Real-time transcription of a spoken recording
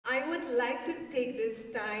like to take this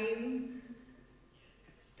time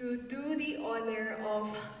to do the honor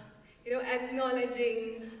of,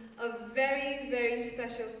 acknowledging a very, very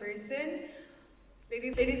special person.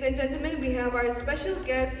 Ladies and gentlemen, we have our special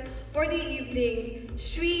guest for the evening,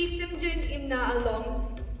 Shri Timjin Imna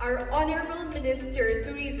Along, our Honorable Minister,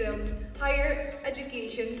 Tourism, Higher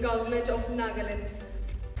Education, Government of Nagaland.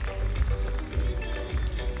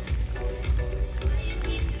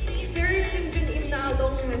 Sir Timjin Imna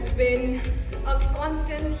Along has been a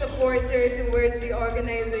constant supporter towards the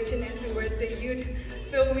organization and towards the youth.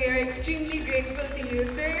 So we are extremely grateful to you,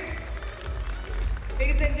 sir.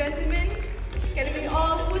 Ladies and gentlemen, can we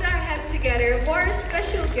all put our hands together for our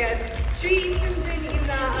special guest, Shri Timjin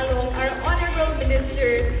Imna Along, our Honorable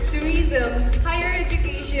Minister, Tourism, Higher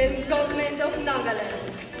Education, Government of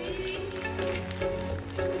Nagaland.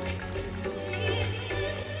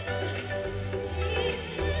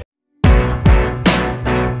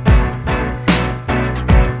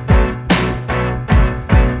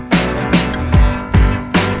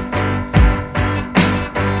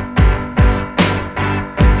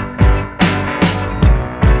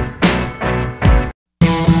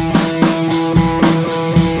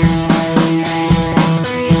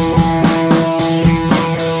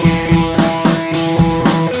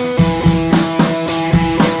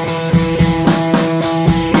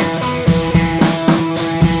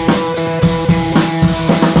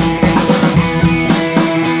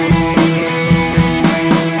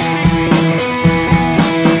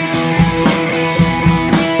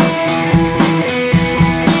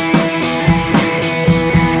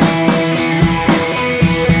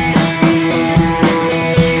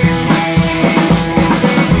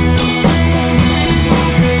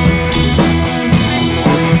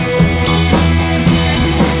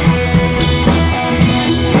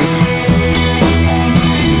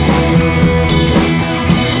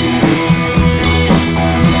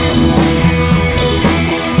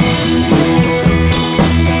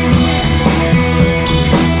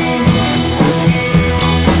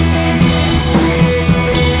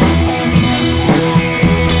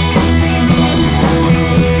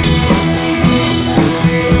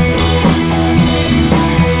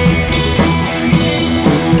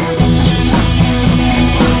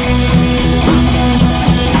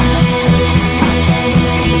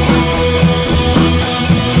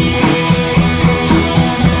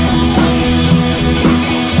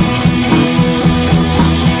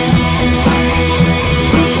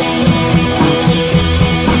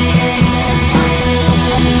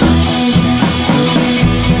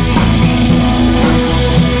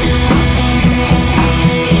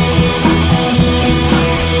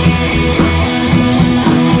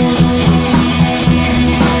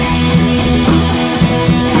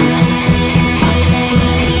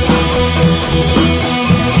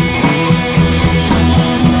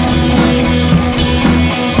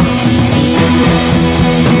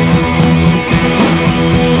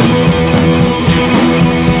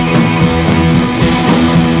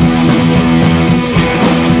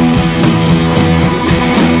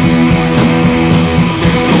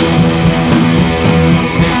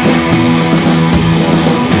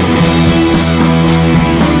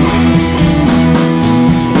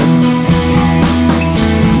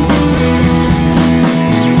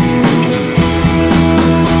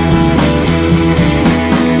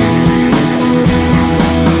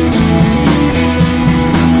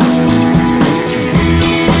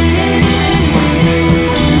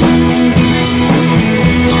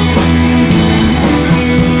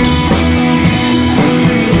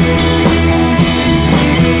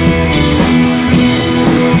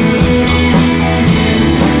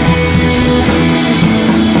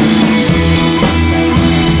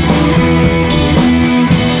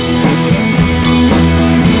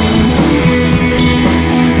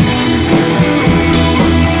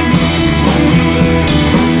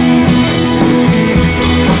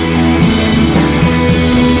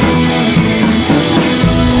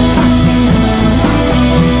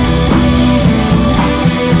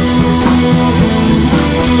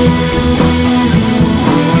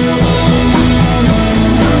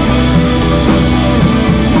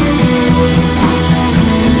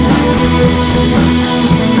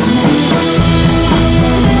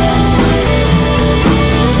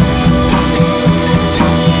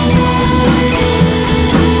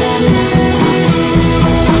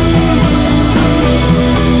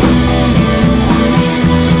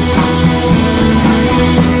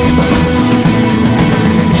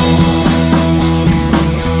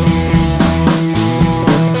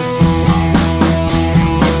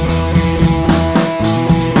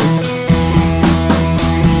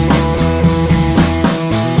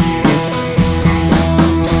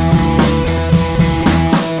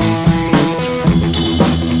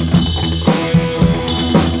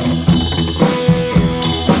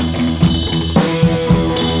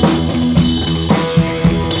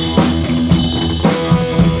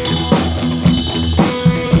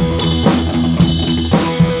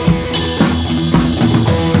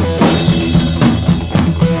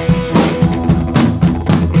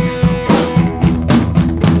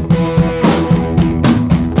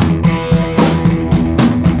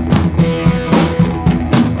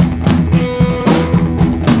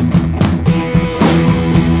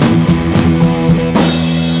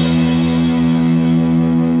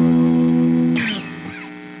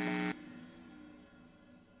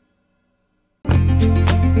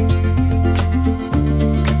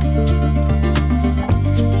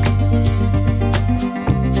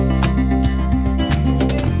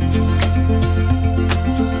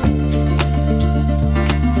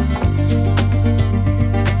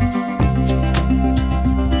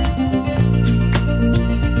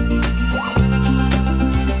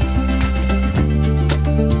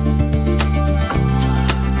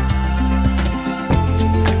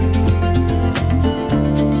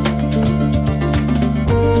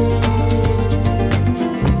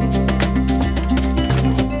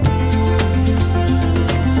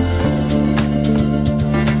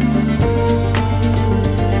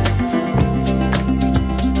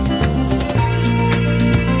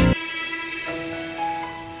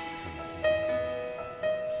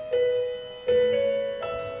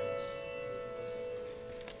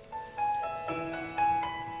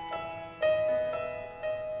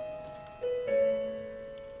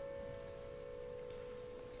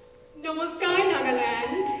 Namaskar,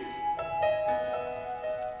 Nagaland.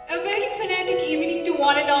 A very fanatic evening to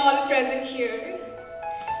one and all present here.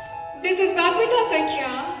 This is Bhagwata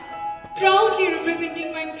Sakhya, proudly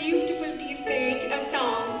representing my beautiful tea state,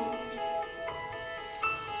 Assam.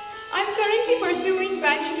 I'm currently pursuing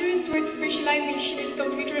bachelor's with specialization in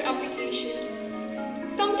computer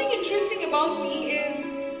application. Something interesting about me is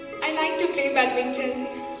I like to play badminton,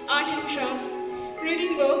 art and crafts,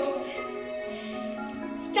 reading books.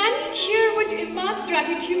 Standing here with immense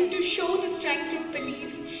gratitude to show the strength of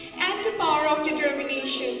belief and the power of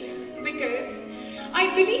determination, because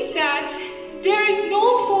I believe that there is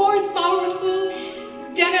no force powerful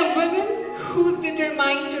than a woman who's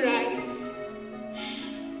determined to rise.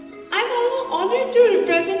 I'm honored to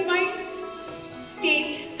represent my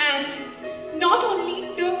state, and not only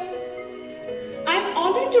I'm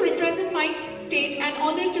honored to represent my state and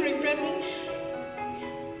honored to represent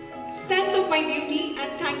sense of my beauty,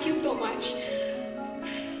 and thank you so much.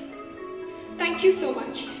 Thank you so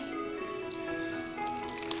much.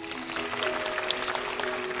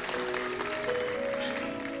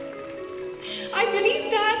 I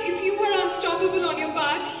believe that if you are unstoppable on your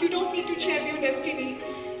path, you don't need to chase your destiny.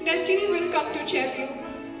 Destiny will come to chase you.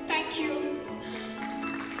 Thank you.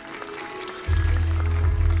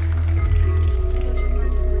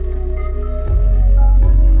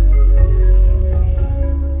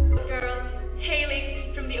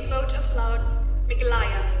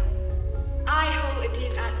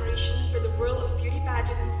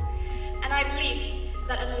 And I believe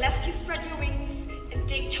that unless you spread your wings and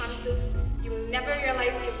take chances, you will never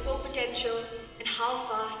realize your full potential and how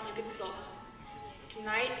far you can soar.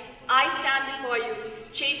 Tonight, I stand before you,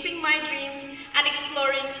 chasing my dreams and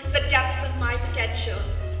exploring the depths of my potential.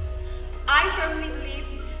 I firmly believe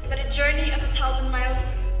that a journey of 1,000 miles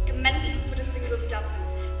commences with a single step,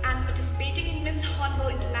 and participating in Miss Hornbill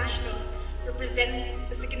International represents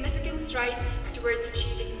a significant stride towards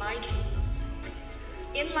achieving my dreams.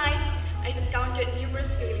 In life, I've encountered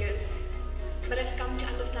numerous failures, but I've come to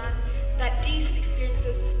understand that these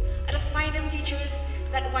experiences are the finest teachers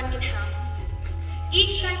that one can have.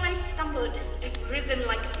 Each time I've stumbled, I've risen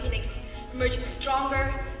like a phoenix, emerging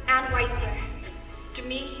stronger and wiser. To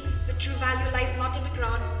me, the true value lies not in the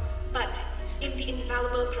crown, but in the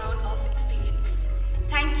invaluable crown of experience.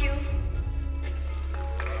 Thank you.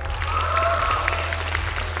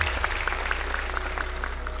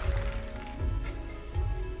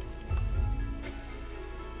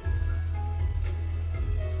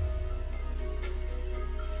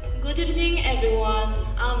 Good evening, everyone.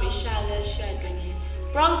 I'm Ishala Shadrini,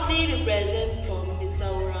 proudly represent from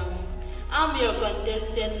Mizoram. I'm your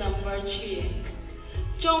contestant number 3.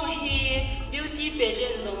 Chong hi beauty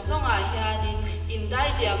pageant zong zong a hianin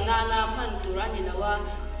indai diam nana man turani lawa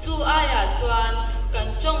chu aya chuan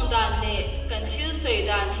kan chong dan ne kan thil soi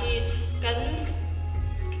dan hi kan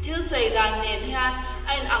thil soi dan ne hian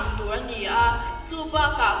ain ang turani a chu ba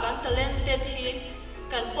ka kan talented hi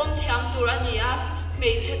kan pom thiam turani a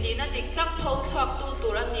mei chadina dik tak tho chhuak tu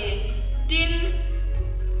turani tin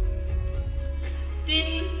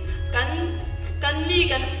kan mi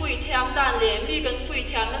kan fui thiam dan le mi kan fui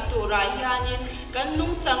thiam na turai hianin kan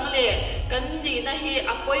nung chang le kan ni na hi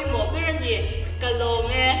apoi mo berani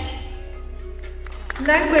kalome.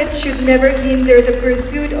 Language should never hinder the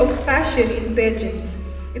pursuit of passion in pageants.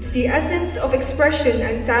 It's the essence of expression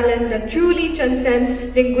and talent that truly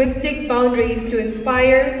transcends linguistic boundaries to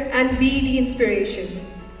inspire and be the inspiration.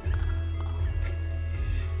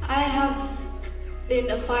 I have been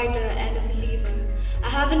a fighter and a believer. I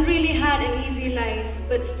haven't really had an easy life,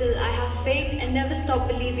 but still I have faith and never stop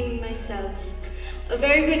believing in myself. A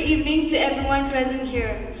very good evening to everyone present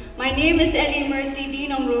here. My name is Ellie Mercy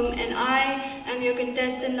Dinongrum, and I am your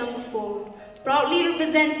contestant number 4, proudly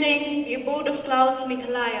representing the abode of clouds,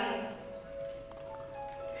 Meghalaya.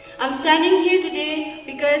 I'm standing here today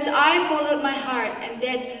because I followed my heart and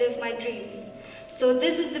dared to live my dreams. So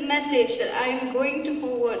this is the message that I am going to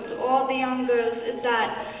forward to all the young girls, is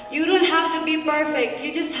that you don't have to be perfect,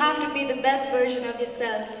 you just have to be the best version of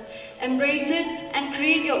yourself. Embrace it and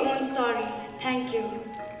create your own story. Thank you.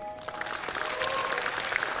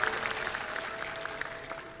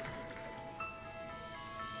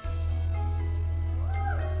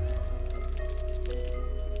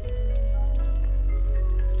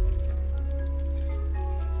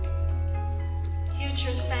 Huge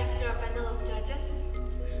respect to our panel of judges.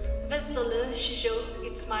 Vistala Shijo,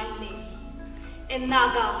 it's my name. A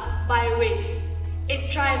Naga by race, a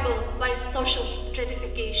tribal by social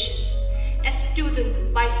stratification, a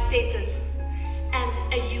student by status, and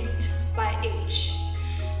a youth by age.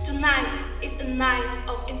 Tonight is a night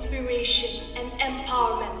of inspiration and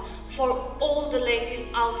empowerment for all the ladies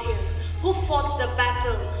out here who fought the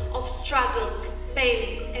battle of struggle,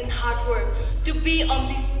 pain, and hard work to be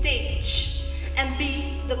on this stage and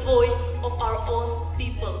be the voice of our own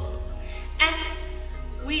people. As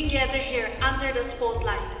we gather here under the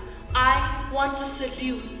spotlight, I want to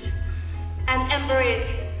salute and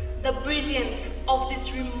embrace the brilliance of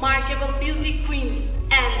these remarkable beauty queens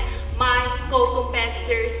and my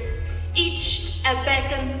co-competitors, each a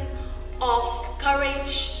beacon of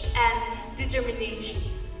courage and determination.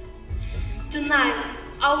 Tonight,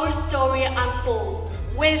 our story unfolds,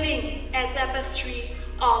 weaving a tapestry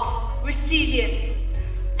of resilience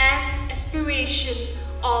and aspiration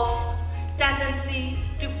of tendency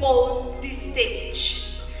to bold this stage,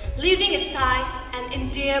 leaving aside an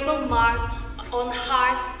indelible mark on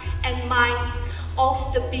hearts and minds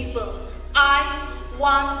of the people. I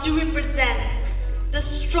want to represent the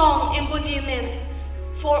strong embodiment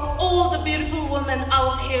for all the beautiful women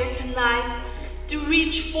out here tonight to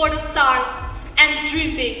reach for the stars and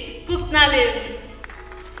dream big. Kuknalim.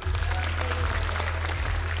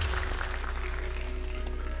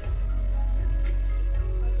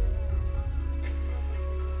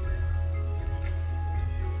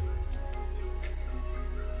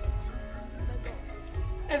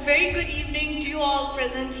 A very good evening to you all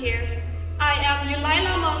present here. I am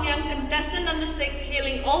Yulaila Mangyang, contestant number 6,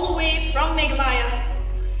 hailing all the way from Meghalaya.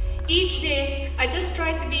 Each day, I just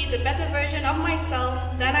try to be the better version of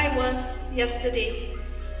myself than I was yesterday.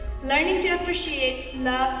 Learning to appreciate,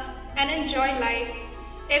 love, and enjoy life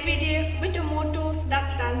every day with a motto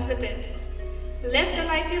that stands with it. Live the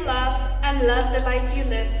life you love and love the life you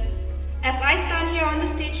live. As I stand here on the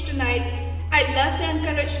stage tonight, I'd love to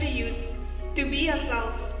encourage the youths to be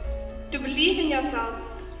yourselves, to believe in yourself,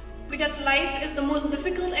 because life is the most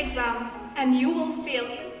difficult exam and you will fail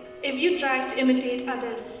if you try to imitate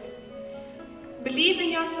others. Believe in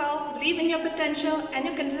yourself, believe in your potential and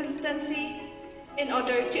your consistency in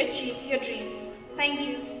order to achieve your dreams. Thank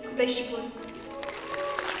you. Kubeshipur.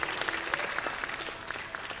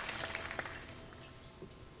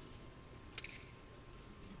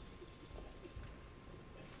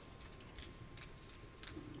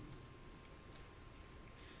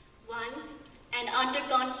 Once an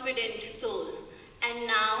underconfident soul, and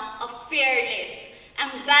now a fearless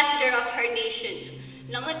ambassador of her nation.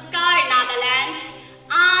 Namaskar, Nagaland.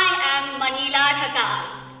 I am Manila Dhakal,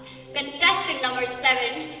 contestant number 7,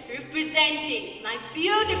 representing my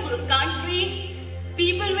beautiful country,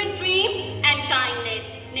 people with dreams and kindness,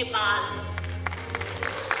 Nepal.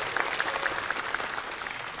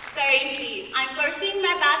 Currently, I'm pursuing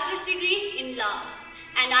my bachelor's degree in law,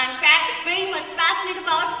 and I'm very much passionate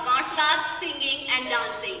about martial arts, singing, and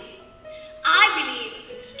dancing. I believe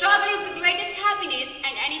struggle is the greatest happiness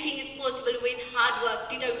and anything is possible with hard work,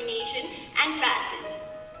 determination, and patience.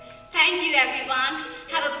 Thank you everyone.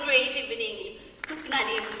 Have a great evening.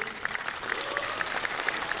 Kuknalim.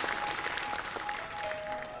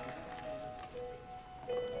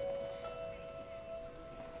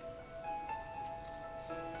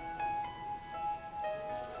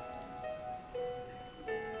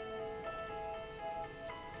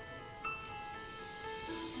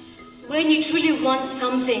 When you truly want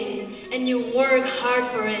something and you work hard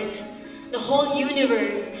for it, the whole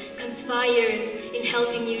universe conspires in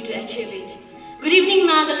helping you to achieve it. Good evening,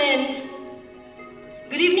 Nagaland.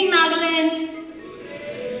 Good evening, Nagaland.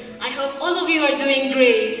 I hope all of you are doing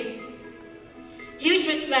great. Huge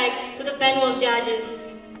respect to the panel of judges,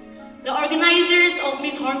 the organizers of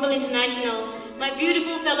Miss Hornbill International, my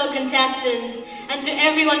beautiful fellow contestants, and to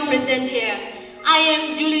everyone present here. I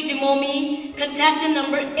am Julie Jimomi, contestant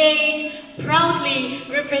number 8, proudly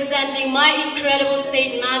representing my incredible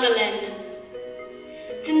state, Nagaland.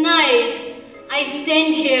 Tonight, I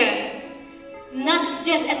stand here, not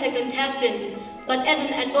just as a contestant, but as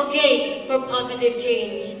an advocate for positive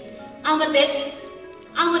change. I'm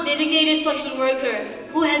a dedicated social worker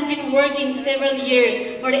who has been working several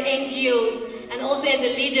years for the NGOs and also as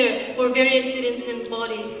a leader for various student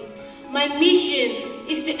bodies. My mission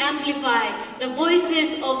is to amplify the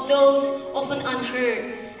voices of those often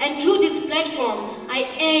unheard. And through this platform, I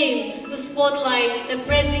aim to spotlight the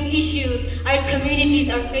pressing issues our communities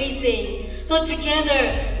are facing. So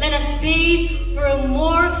together, let us pave for a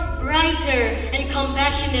more brighter and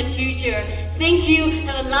compassionate future. Thank you.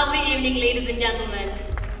 Have a lovely evening, ladies and gentlemen.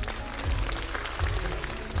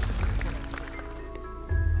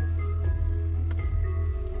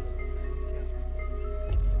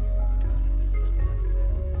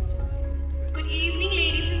 Good evening,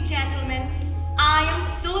 ladies and gentlemen. I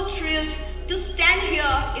am so thrilled to stand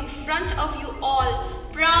here in front of you all,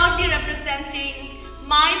 proudly representing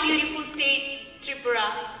my beautiful state,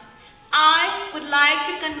 Tripura. I would like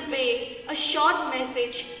to convey a short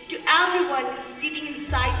message to everyone sitting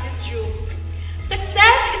inside this room.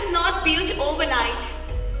 Success is not built overnight.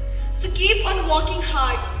 So keep on working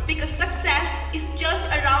hard because success is just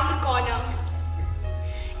around the corner.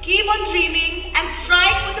 Keep on dreaming and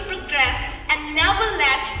strive for the progress and never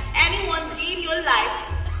let anyone dim your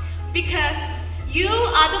life because you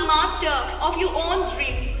are the master of your own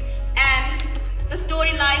dreams and the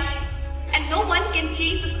storyline, and no one can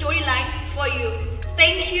change the storyline for you.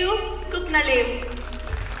 Thank you, Kuknalim.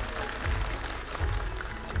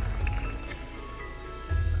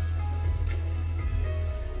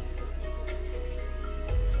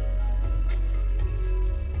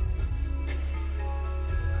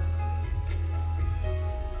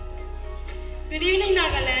 Good evening,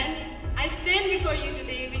 Nagaland. I stand before you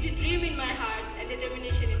today with a dream in my heart and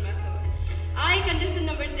determination in my soul. I, contestant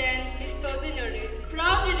number 10, Ms. Tosinori,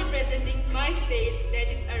 proudly representing my state, that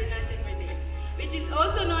is Arunachal Pradesh, which is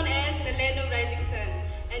also known as the land of rising sun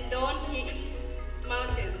and dawn hills,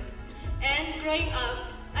 mountains. And growing up,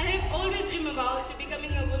 I have always dreamed about to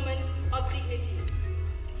becoming a woman of dignity,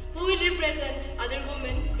 who will represent other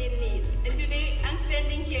women in need. And today, I'm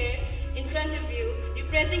standing here in front of you,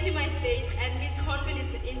 representing my state and Miss Hornbill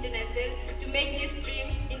International to make this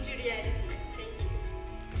dream into reality. Thank you.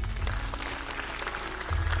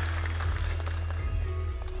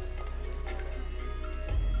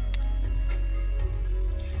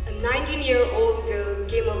 A 19-year-old girl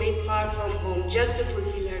came away far from home just to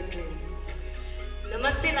fulfill her dream.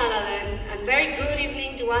 Namaste Nagaland, and very good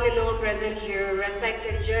evening to one and all present here,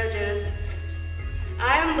 respected judges.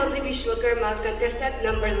 I am Babli Vishwakarma, contestant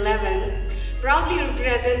number 11, proudly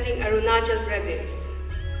representing Arunachal Pradesh.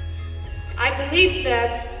 I believe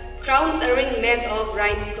that crowns aren't made of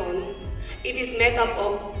rhinestone. It is made up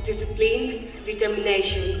of discipline,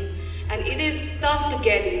 determination, and it is tough to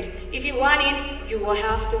get it. If you want it, you will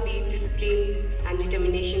have to be disciplined and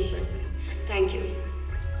determination person. Thank you.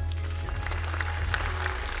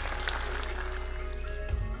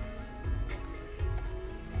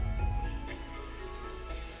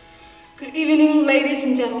 Good evening, ladies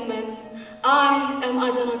and gentlemen. I am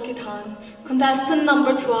Ajana Kithan, contestant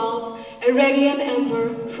number 12, a radiant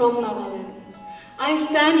ember from Nagaland. I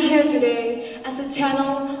stand here today as a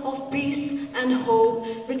channel of peace and hope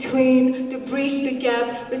to bridge the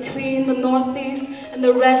gap between the Northeast and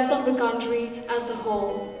the rest of the country as a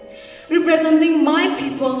whole. Representing my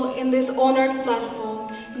people in this honored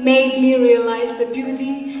platform made me realize the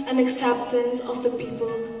beauty and acceptance of the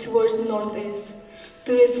people towards the Northeast.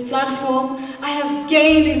 Through this platform, I have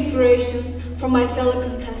gained inspirations from my fellow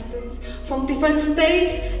contestants from different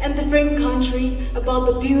states and different countries about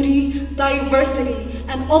the beauty, diversity,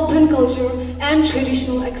 and open culture and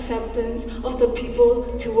traditional acceptance of the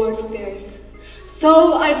people towards theirs.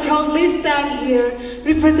 So I proudly stand here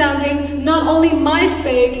representing not only my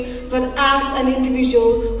state, but as an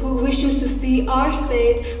individual who wishes to see our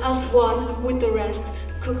state as one with the rest.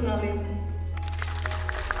 Kuknalim.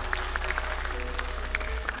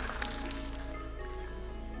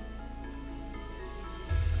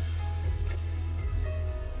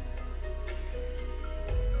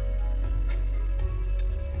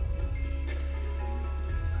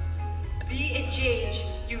 Be a change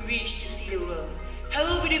you wish to see the world.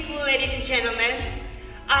 Hello beautiful ladies and gentlemen.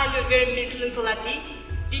 I'm a very Miss Lunsolati,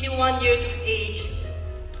 21 years of age.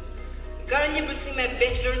 Currently pursuing my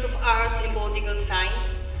Bachelor's of Arts in Political Science.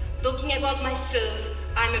 Talking about myself,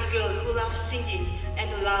 I'm a girl who loves singing and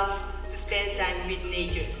who loves to spend time with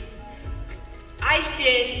nature. I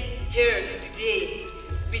stand here today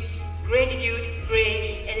with gratitude,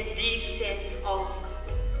 grace, and a deep sense of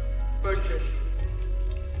purpose.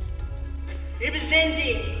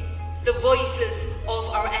 Representing the voices of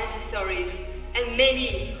our ancestors and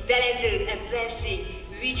many talented and blessings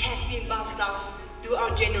which has been passed down to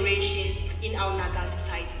our generations in our Naga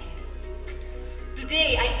society.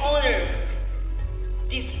 Today I honor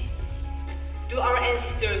this to our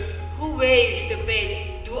ancestors who waved the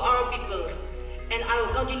flag to our people, and I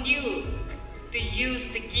will continue to use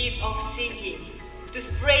the gift of singing to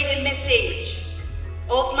spread the message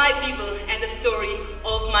of my people and the story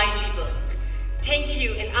of my people. Thank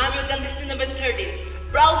you, and I'm your contestant number 13,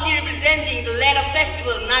 proudly representing the land of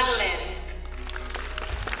festival, Nagaland.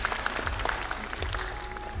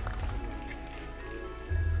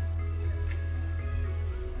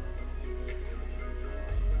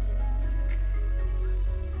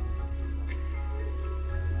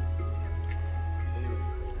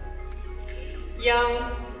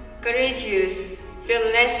 Young, courageous,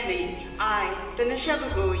 fearlessly, I, Tanusha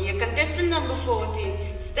Gogoi, a contestant number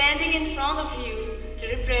 14, standing in front of you to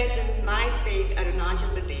represent my state, Arunachal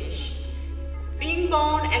Pradesh. Being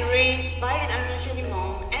born and raised by an Arunachali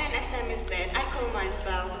mom and an Assamese dad, I call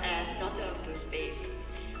myself as daughter of two states.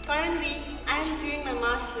 Currently, I am doing my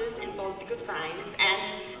master's in political science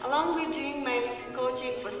and along with doing my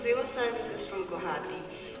coaching for civil services from Guwahati.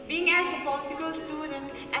 Being as a political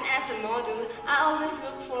student and as a model, I always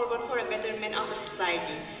look forward for a betterment of a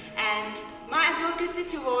society. And my advocacy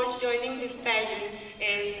towards joining this pageant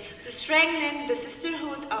is to strengthen the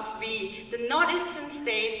sisterhood of we, the northeastern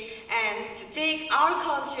states, and to take our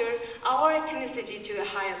culture, our ethnicity to a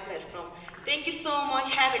higher platform. Thank you so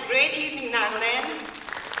much. Have a great evening, Nagaland.